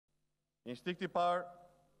Instikti parë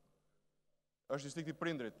është instikti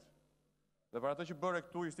prindrit. Dhe për atë që bëre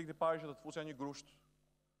këtu, instikti parë që të të fusja një grusht.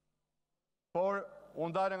 Por,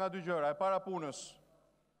 unë dalë nga dy gjëra. E para punës,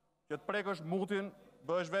 që të prekësh mutin,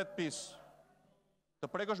 bëhesh vetë pis. Të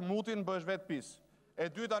prekësh mutin, bëhesh vetë pis. E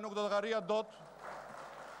dyta nuk do të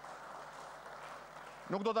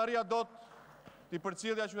arria dot, t'i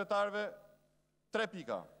përcjellja qytetarëve 3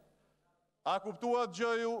 pika. A kuptuat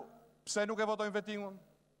gjëju pse nuk e votojnë vettingun?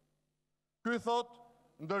 Ky thot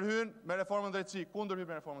ndërhyn me reformën drejtësi. Ku ndërhyn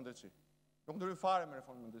me reformën drejtësi? Nuk ndërhyn fare me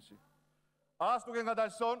reformën drejtësi. As nuk e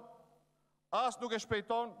ngadalson, as nuk e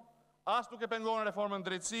shpejton, as nuk e pengon reformën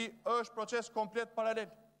drejtësi, është proces komplet paralel.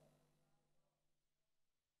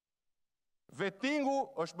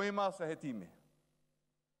 Vettingu është më i madh se hetimi.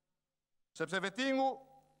 Sepse vettingu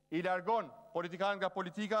i largon politikanë nga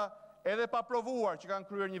politika edhe pa provuar që kanë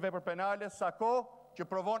kryer një vepër penale, sako që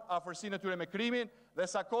provon afërsinë e tyre me krimin dhe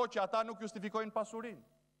sako që ata nuk justifikojnë pasurinë.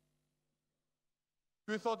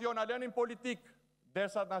 Ky thotë jo, na lënin politik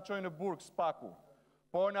derisa të na çojnë në burg spaku,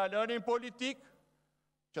 po na lënin politik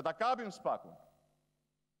që ta kapim spakun.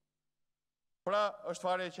 Pra, është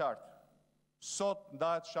fare e qartë. Sot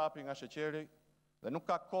ndahet shapi nga sheqeri dhe nuk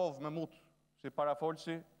ka kovë me mut si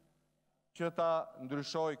parafolsi që ta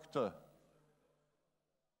ndryshoj këtë.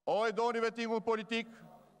 O e doni vettingun politik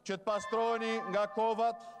që të pastroni nga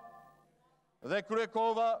kovat dhe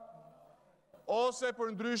kryekova, ose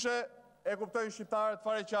për ndryshe e kuptojnë shqiptarët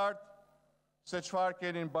fare qartë se çfarë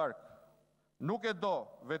keni në bark. Nuk e do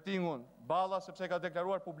vettingun Balla sepse ka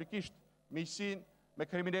deklaruar publikisht miqësinë me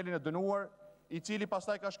kriminalin e dënuar, i cili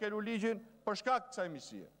pastaj ka shkelur ligjin për shkak të kësaj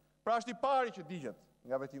miqësie. Pra është i pari që digjet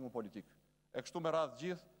nga vettingu politik. E kështu me radhë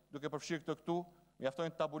gjithë, duke përfshirë këtë këtu,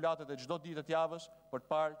 mjaftojnë tabulatet e çdo ditë të javës për të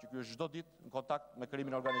parë që ky është çdo ditë në kontakt me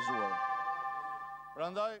krimin e organizuar.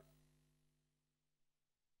 Prandaj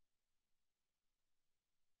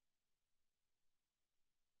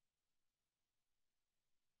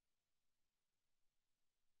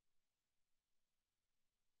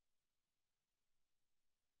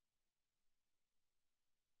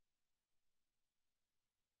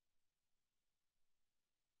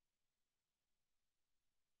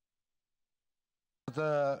të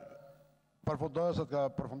përfundojës ka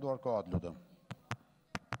përfunduar kohët, lutem.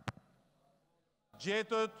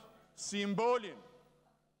 Gjetët simbolin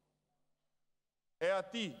e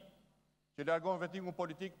atij që largon vettingun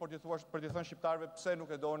politik për t'i thënë shqiptarëve pse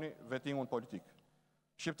nuk e doni vettingun politik.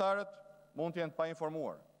 Shqiptarët mund të jenë pa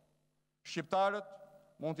informuar. Shqiptarët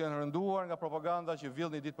mund të jenë rënduar nga propaganda që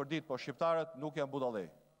villni ditë për ditë, por shqiptarët nuk janë budallë.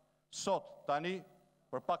 Sot, tani,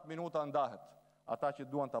 për pak minuta ndahet ata që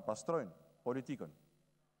duan ta pastrojnë politikën,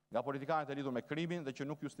 nga politikanët e lidhur me krimin dhe që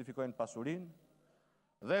nuk justifikojnë pasurinë,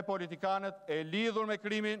 dhe politikanët e lidhur me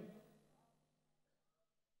krimin,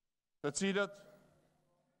 të cilët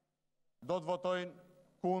do të votojnë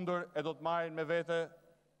kundër e do të marrin me vete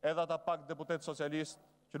edhe ata pak deputet socialist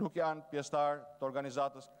që nuk janë pjesëtar të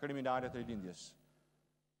organizatës kriminale të rilindjes.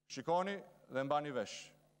 Shikoni dhe mbani vesh.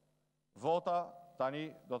 Vota tani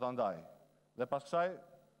do të ndaj. Dhe pas kësaj,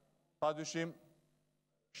 padyshim,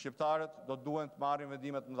 shqiptarët do të duhen të marrin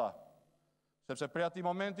vendimet mëdha. Sepse prej atij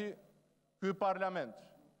momenti, ky parlament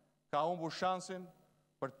ka humbur shansin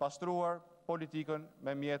për të pastruar politikën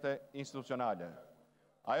me mjete institucionale.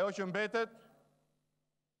 Ajo që mbetet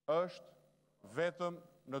është vetëm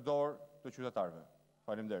në dorë të qytetarëve.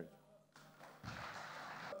 Faleminderit.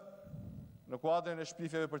 Në kuadrin e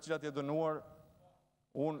shpifjeve për cilat je dënuar,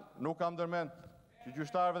 unë nuk kam ndërmend që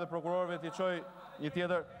gjyqtarëve dhe prokurorëve t'i çoj një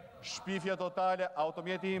tjetër shpifje totale.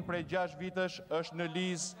 Automjeti im prej 6 vitesh është në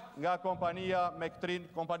lizë nga kompania Mektrin,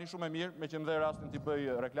 kompani shumë e mirë, me që më dhe rastin t'i bëj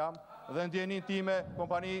reklam, dhe ndjenin time,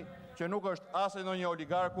 kompani që nuk është asë ndonjë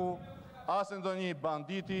oligarku, asë ndonjë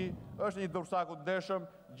banditi, është një dursaku të deshëm,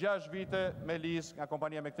 6 vite me lizë nga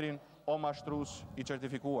kompania Mektrin, o mashtrus i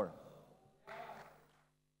certifikuar.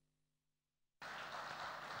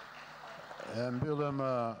 Mbyllëm